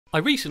I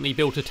recently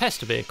built a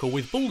test vehicle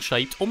with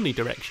ball-shaped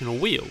omnidirectional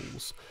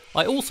wheels.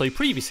 I also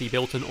previously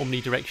built an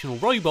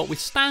omnidirectional robot with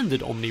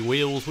standard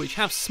omni-wheels which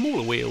have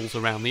smaller wheels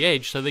around the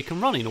edge so they can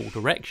run in all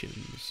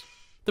directions.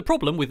 The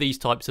problem with these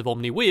types of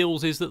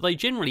omni-wheels is that they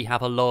generally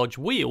have a large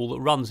wheel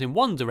that runs in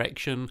one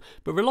direction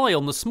but rely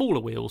on the smaller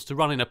wheels to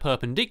run in a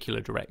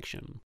perpendicular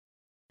direction.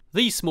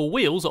 These small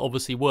wheels are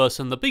obviously worse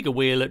than the bigger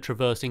wheel at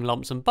traversing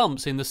lumps and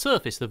bumps in the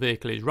surface the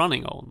vehicle is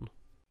running on.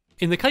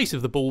 In the case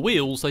of the ball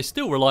wheels, they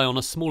still rely on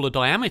a smaller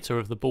diameter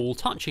of the ball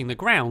touching the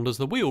ground as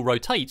the wheel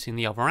rotates in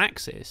the other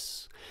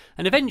axis.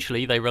 And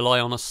eventually they rely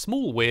on a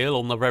small wheel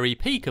on the very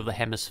peak of the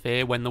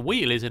hemisphere when the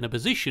wheel is in a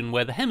position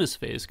where the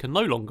hemispheres can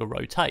no longer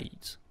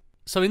rotate.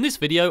 So in this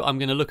video I'm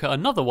going to look at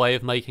another way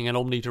of making an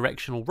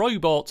omnidirectional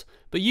robot,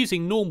 but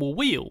using normal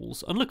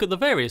wheels, and look at the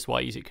various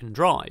ways it can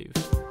drive.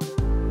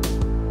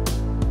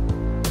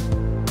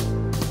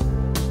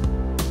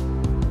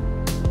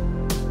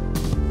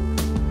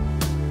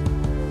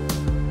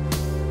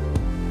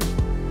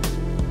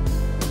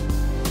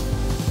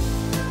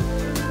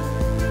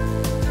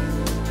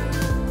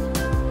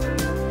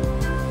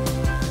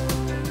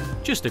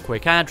 Just a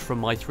quick ad from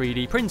my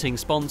 3D printing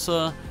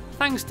sponsor.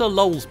 Thanks to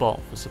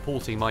Lolsbot for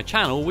supporting my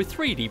channel with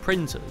 3D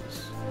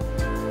printers.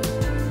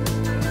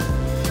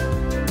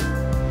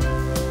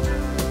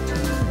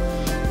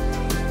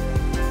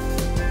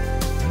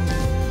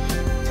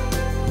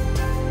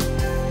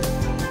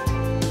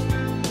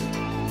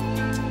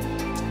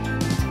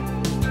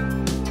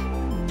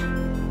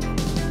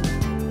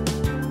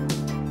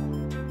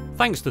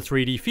 Thanks to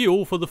 3D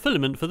Fuel for the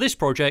filament for this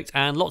project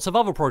and lots of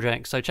other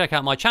projects, so check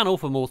out my channel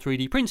for more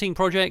 3D printing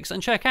projects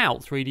and check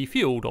out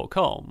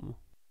 3dfuel.com.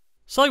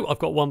 So I've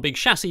got one big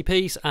chassis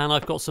piece and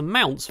I've got some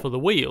mounts for the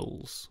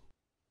wheels.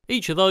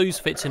 Each of those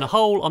fits in a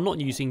hole. I'm not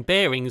using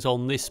bearings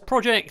on this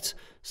project,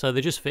 so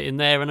they just fit in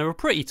there and are a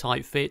pretty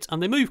tight fit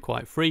and they move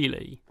quite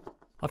freely.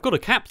 I've got a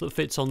cap that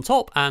fits on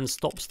top and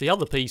stops the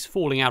other piece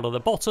falling out of the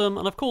bottom,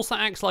 and of course that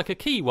acts like a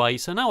keyway,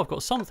 so now I've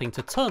got something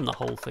to turn the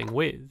whole thing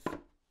with.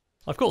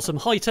 I've got some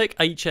high-tech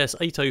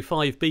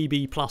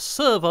HS805BB Plus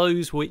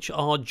servos, which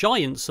are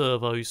giant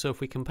servos, so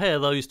if we compare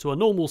those to a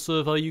normal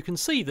servo you can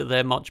see that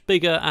they're much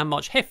bigger and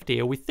much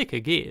heftier with thicker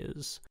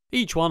gears.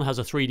 Each one has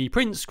a 3D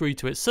print screwed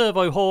to its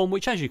servo horn,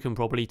 which as you can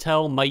probably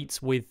tell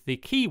mates with the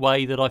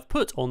keyway that I've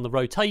put on the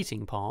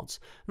rotating parts,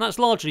 and that's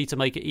largely to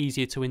make it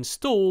easier to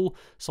install,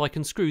 so I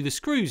can screw the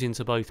screws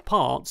into both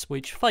parts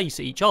which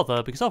face each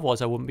other, because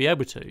otherwise I wouldn't be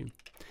able to.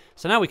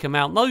 So now we can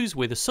mount those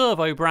with a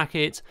servo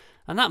bracket,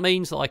 and that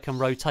means that I can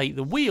rotate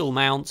the wheel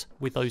mount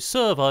with those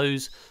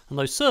servos, and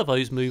those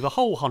servos move a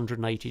whole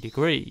 180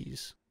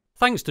 degrees.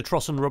 Thanks to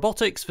Trosson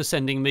Robotics for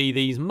sending me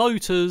these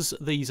motors.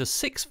 These are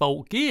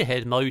 6-volt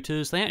gearhead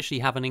motors. They actually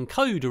have an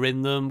encoder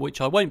in them,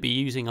 which I won't be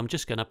using. I'm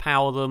just going to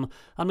power them,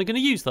 and we're going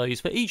to use those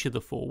for each of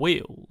the 4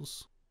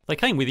 wheels. They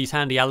came with these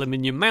handy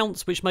aluminium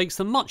mounts, which makes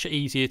them much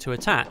easier to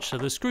attach, so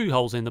the screw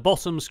holes in the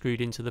bottom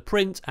screwed into the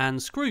print,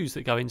 and screws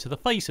that go into the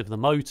face of the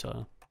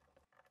motor.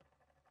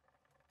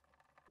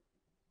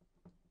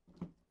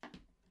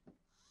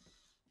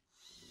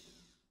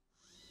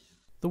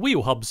 The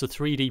wheel hubs are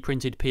 3D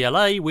printed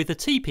PLA with a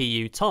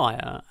TPU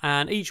tyre,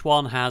 and each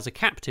one has a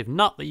captive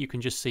nut that you can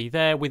just see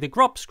there with a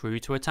grub screw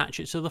to attach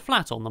it to the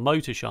flat on the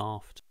motor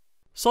shaft.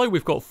 So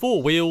we've got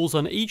 4 wheels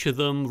and each of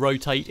them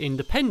rotate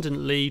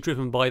independently,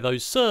 driven by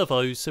those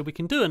servos, so we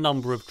can do a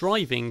number of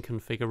driving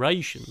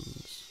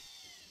configurations.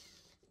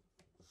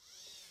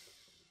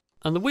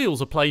 And the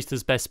wheels are placed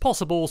as best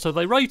possible so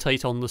they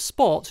rotate on the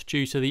spot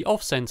due to the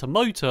off-centre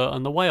motor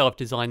and the way I've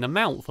designed the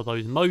mount for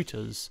those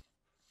motors.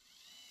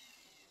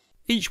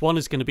 Each one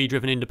is going to be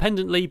driven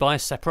independently by a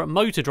separate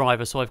motor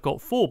driver, so I've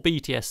got 4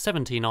 BTS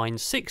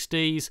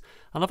 7960s,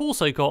 and I've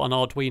also got an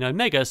Arduino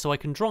Mega so I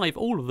can drive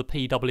all of the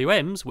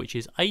PWMs, which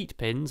is 8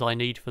 pins I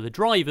need for the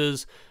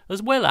drivers,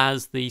 as well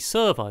as the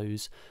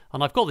servos.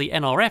 And I've got the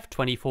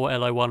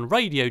NRF24L01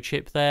 radio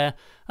chip there,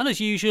 and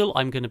as usual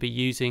I'm going to be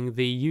using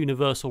the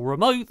universal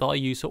remote that I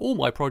use for all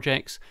my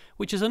projects,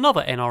 which is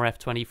another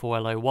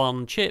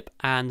NRF24L01 chip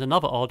and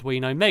another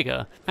Arduino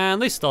Mega.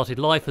 And this started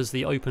life as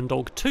the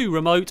OpenDog 2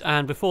 remote,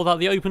 and before that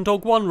the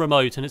OpenDog 1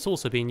 remote, and it's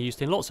also been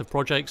used in lots of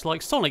projects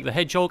like Sonic the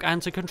Hedgehog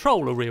and to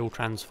control a real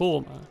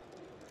transformer.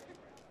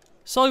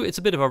 So it's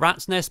a bit of a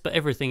rat's nest, but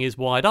everything is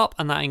wired up,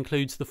 and that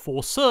includes the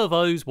 4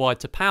 servos wired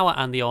to power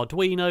and the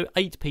Arduino,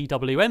 8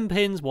 PWM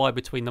pins wired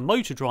between the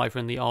motor driver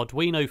and the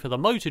Arduino for the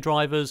motor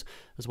drivers,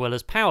 as well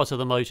as power to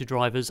the motor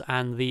drivers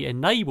and the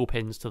enable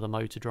pins to the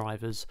motor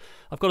drivers.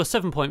 I've got a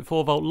 7.4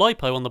 volt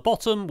LiPo on the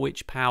bottom,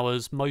 which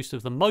powers most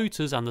of the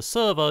motors and the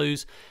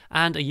servos,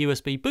 and a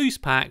USB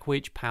boost pack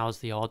which powers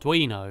the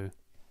Arduino.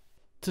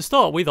 To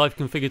start with, I've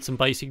configured some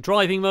basic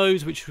driving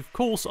modes, which of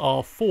course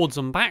are forwards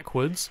and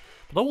backwards,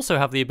 but I also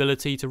have the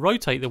ability to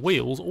rotate the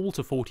wheels all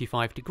to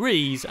 45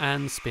 degrees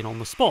and spin on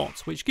the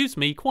spot, which gives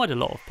me quite a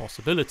lot of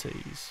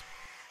possibilities.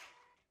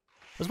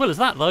 As well as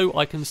that though,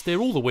 I can steer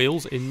all the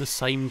wheels in the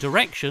same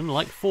direction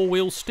like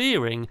four-wheel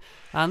steering,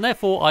 and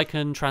therefore I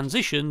can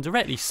transition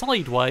directly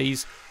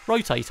sideways,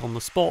 rotate on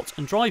the spot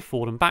and drive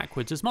forward and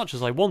backwards as much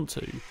as I want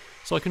to.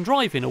 So I can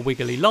drive in a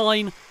wiggly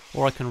line,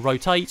 or I can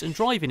rotate and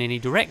drive in any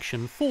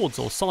direction, forwards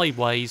or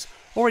sideways,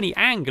 or any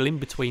angle in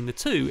between the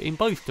two in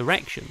both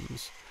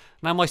directions.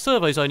 Now my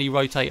servos only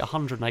rotate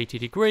 180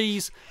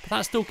 degrees, but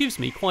that still gives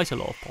me quite a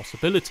lot of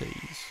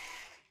possibilities.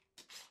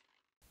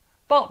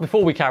 But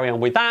before we carry on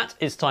with that,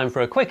 it's time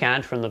for a quick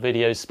ad from the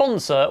video's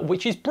sponsor,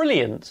 which is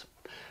Brilliant.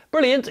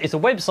 Brilliant is a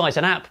website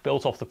and app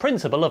built off the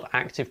principle of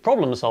active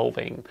problem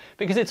solving,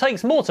 because it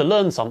takes more to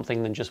learn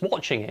something than just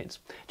watching it.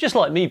 Just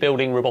like me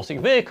building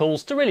robotic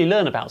vehicles, to really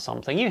learn about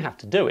something you have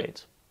to do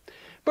it.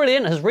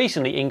 Brilliant has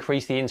recently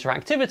increased the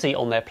interactivity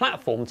on their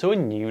platform to a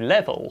new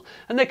level,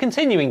 and they're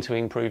continuing to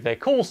improve their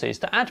courses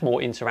to add more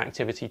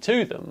interactivity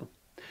to them.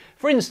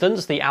 For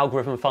instance, the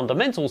Algorithm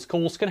Fundamentals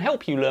course can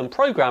help you learn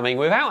programming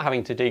without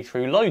having to dig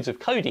through loads of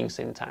coding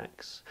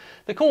syntax.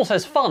 The course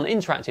has fun,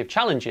 interactive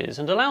challenges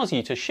and allows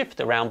you to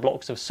shift around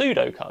blocks of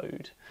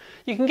pseudocode.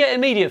 You can get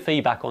immediate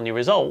feedback on your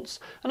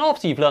results, and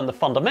after you've learned the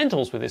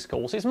fundamentals with this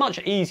course, it's much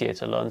easier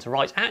to learn to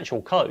write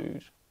actual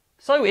code.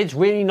 So it's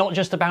really not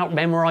just about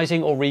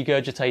memorising or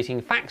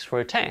regurgitating facts for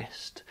a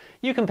test.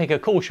 You can pick a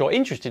course you're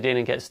interested in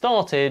and get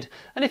started,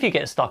 and if you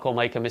get stuck or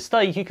make a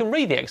mistake, you can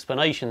read the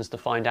explanations to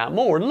find out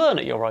more and learn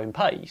at your own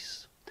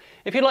pace.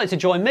 If you'd like to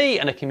join me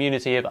and a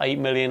community of 8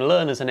 million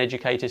learners and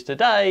educators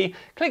today,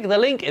 click the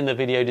link in the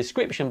video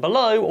description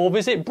below or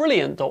visit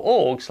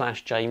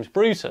brilliant.org/James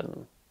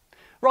Bruton.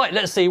 Right,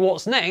 let's see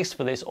what's next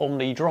for this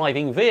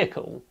omni-driving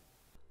vehicle.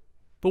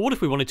 But what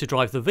if we wanted to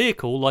drive the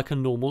vehicle like a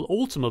normal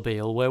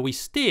automobile, where we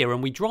steer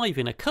and we drive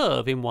in a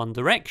curve in one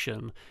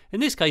direction?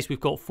 In this case we've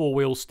got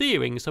four-wheel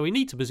steering, so we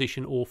need to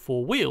position all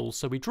four wheels,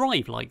 so we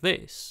drive like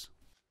this.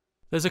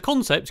 There's a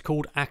concept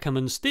called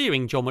Ackermann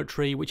steering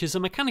geometry, which is a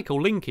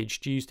mechanical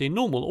linkage used in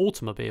normal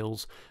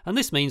automobiles, and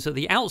this means that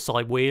the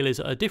outside wheel is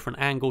at a different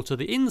angle to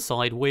the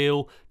inside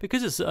wheel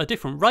because it's at a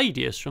different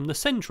radius from the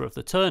centre of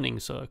the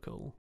turning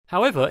circle.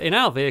 However, in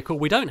our vehicle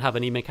we don't have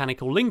any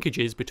mechanical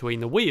linkages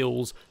between the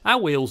wheels. Our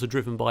wheels are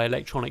driven by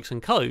electronics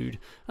and code,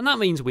 and that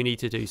means we need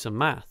to do some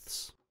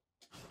maths.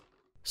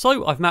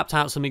 So I've mapped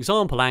out some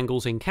example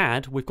angles in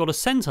CAD. We've got a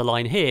centre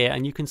line here,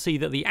 and you can see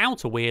that the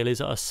outer wheel is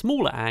at a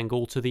smaller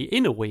angle to the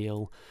inner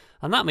wheel,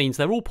 and that means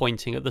they're all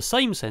pointing at the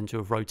same centre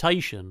of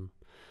rotation.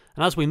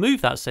 And as we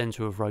move that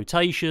centre of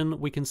rotation,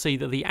 we can see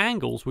that the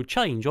angles would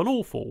change on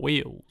all four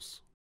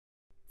wheels.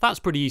 That's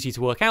pretty easy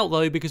to work out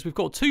though, because we've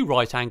got two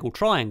right angle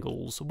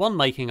triangles, one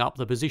making up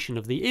the position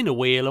of the inner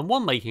wheel and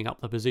one making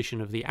up the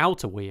position of the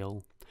outer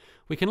wheel.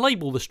 We can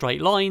label the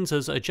straight lines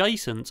as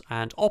adjacent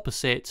and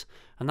opposite,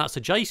 and that's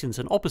adjacent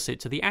and opposite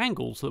to the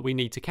angles that we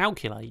need to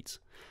calculate.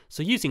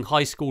 So using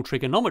high school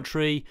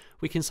trigonometry,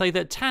 we can say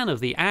that tan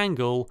of the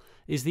angle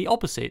is the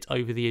opposite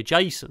over the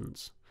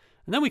adjacent.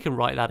 And then we can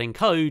write that in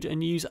code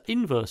and use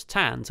inverse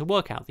tan to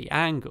work out the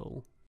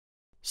angle.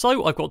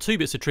 So I've got two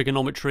bits of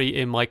trigonometry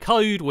in my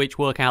code which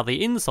work out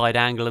the inside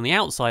angle and the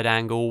outside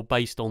angle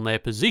based on their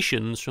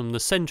positions from the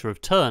centre of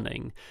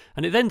turning,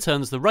 and it then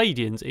turns the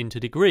radians into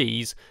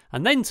degrees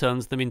and then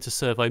turns them into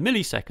servo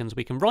milliseconds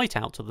we can write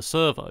out to the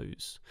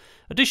servos.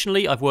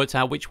 Additionally, I've worked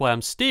out which way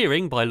I'm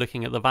steering by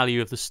looking at the value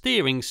of the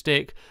steering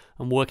stick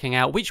and working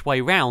out which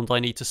way round I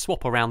need to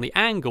swap around the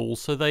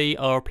angles so they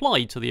are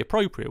applied to the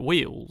appropriate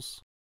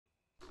wheels.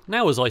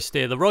 Now as I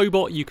steer the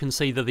robot, you can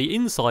see that the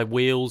inside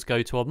wheels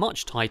go to a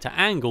much tighter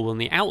angle than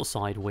the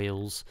outside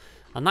wheels,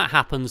 and that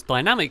happens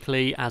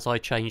dynamically as I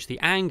change the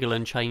angle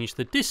and change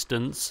the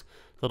distance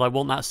that I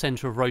want that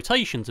centre of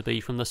rotation to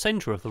be from the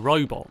centre of the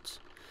robot.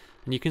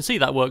 And you can see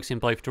that works in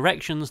both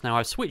directions. Now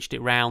I've switched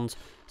it round,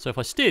 so if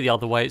I steer the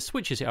other way it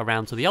switches it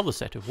around to the other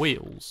set of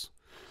wheels.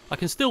 I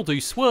can still do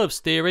swerve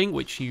steering,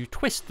 which you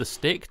twist the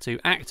stick to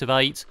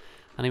activate,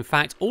 and in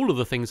fact all of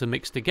the things are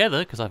mixed together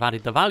because I've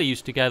added the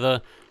values together,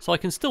 so I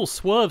can still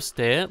swerve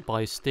steer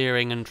by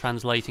steering and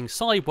translating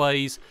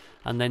sideways,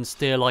 and then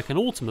steer like an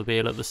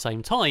automobile at the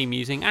same time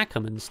using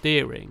Ackermann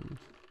steering.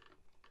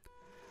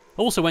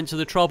 I also went to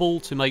the trouble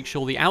to make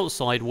sure the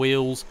outside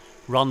wheels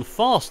run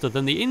faster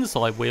than the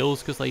inside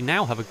wheels because they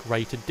now have a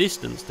greater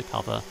distance to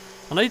cover,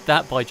 and I did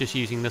that by just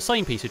using the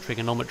same piece of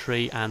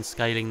trigonometry and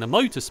scaling the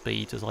motor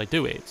speed as I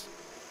do it.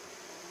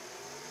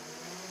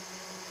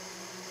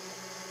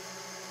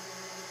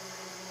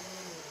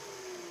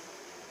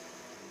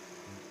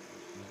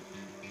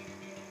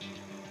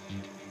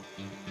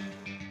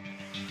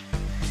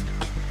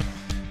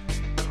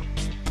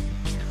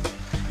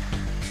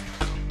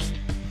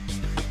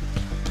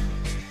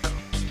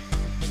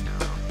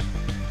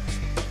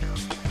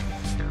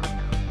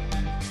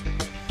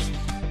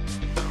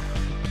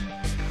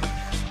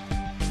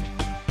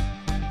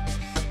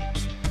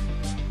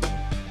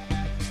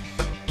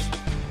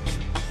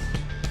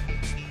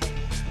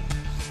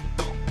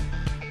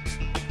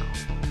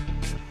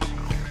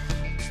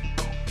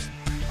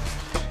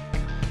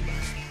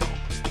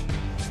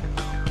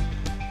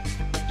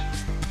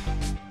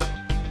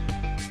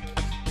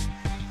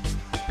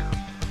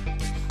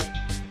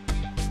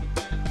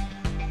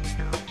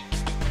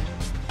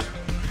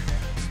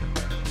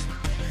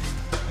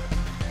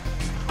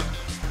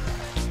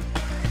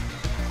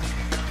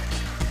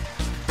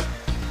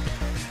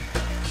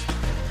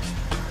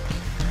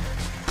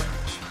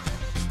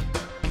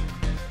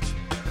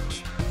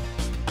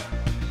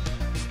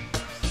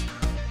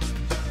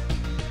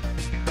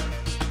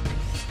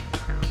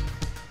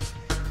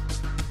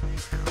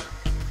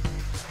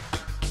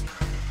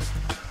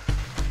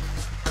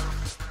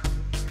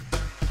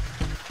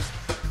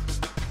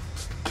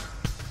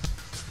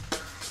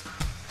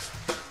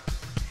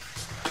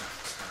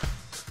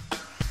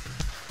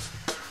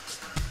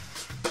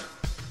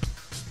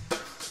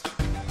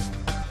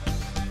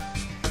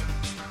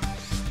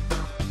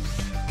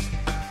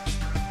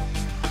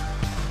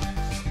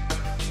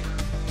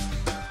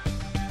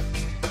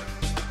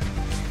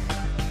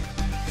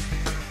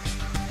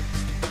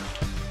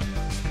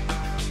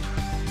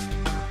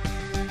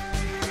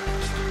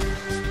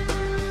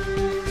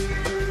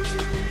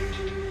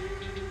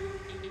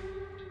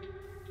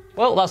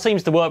 Well, that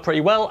seems to work pretty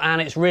well,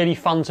 and it's really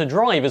fun to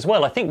drive as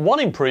well. I think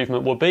one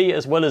improvement would be,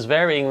 as well as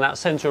varying that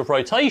centre of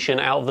rotation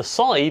out of the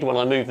side when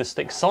I move the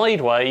stick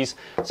sideways,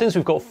 since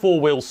we've got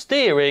four-wheel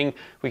steering,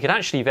 we could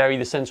actually vary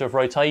the centre of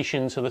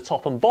rotation to the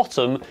top and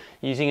bottom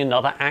using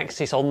another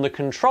axis on the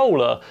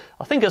controller.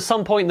 I think at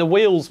some point the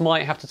wheels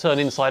might have to turn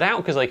inside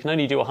out because they can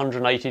only do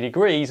 180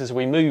 degrees as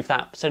we move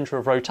that centre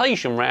of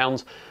rotation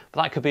round,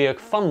 but that could be a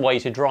fun way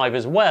to drive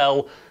as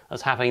well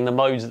as having the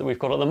modes that we've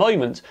got at the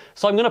moment.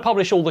 So I'm going to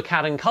publish all the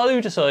CAD and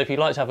code, so if you'd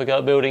like to have a go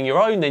at building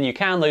your own, then you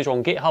can. Those are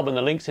on GitHub and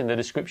the link's in the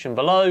description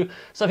below.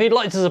 So if you'd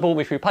like to support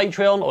me through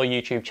Patreon or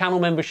YouTube channel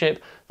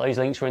membership, those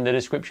links are in the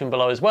description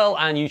below as well,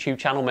 and YouTube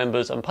channel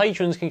members and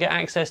patrons can get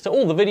access to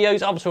all the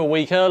videos up to a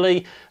week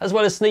early, as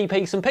well as sneak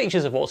peeks and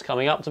pictures of what's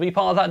coming up to be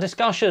part of that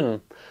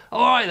discussion.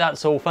 Alright,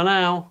 that's all for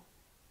now.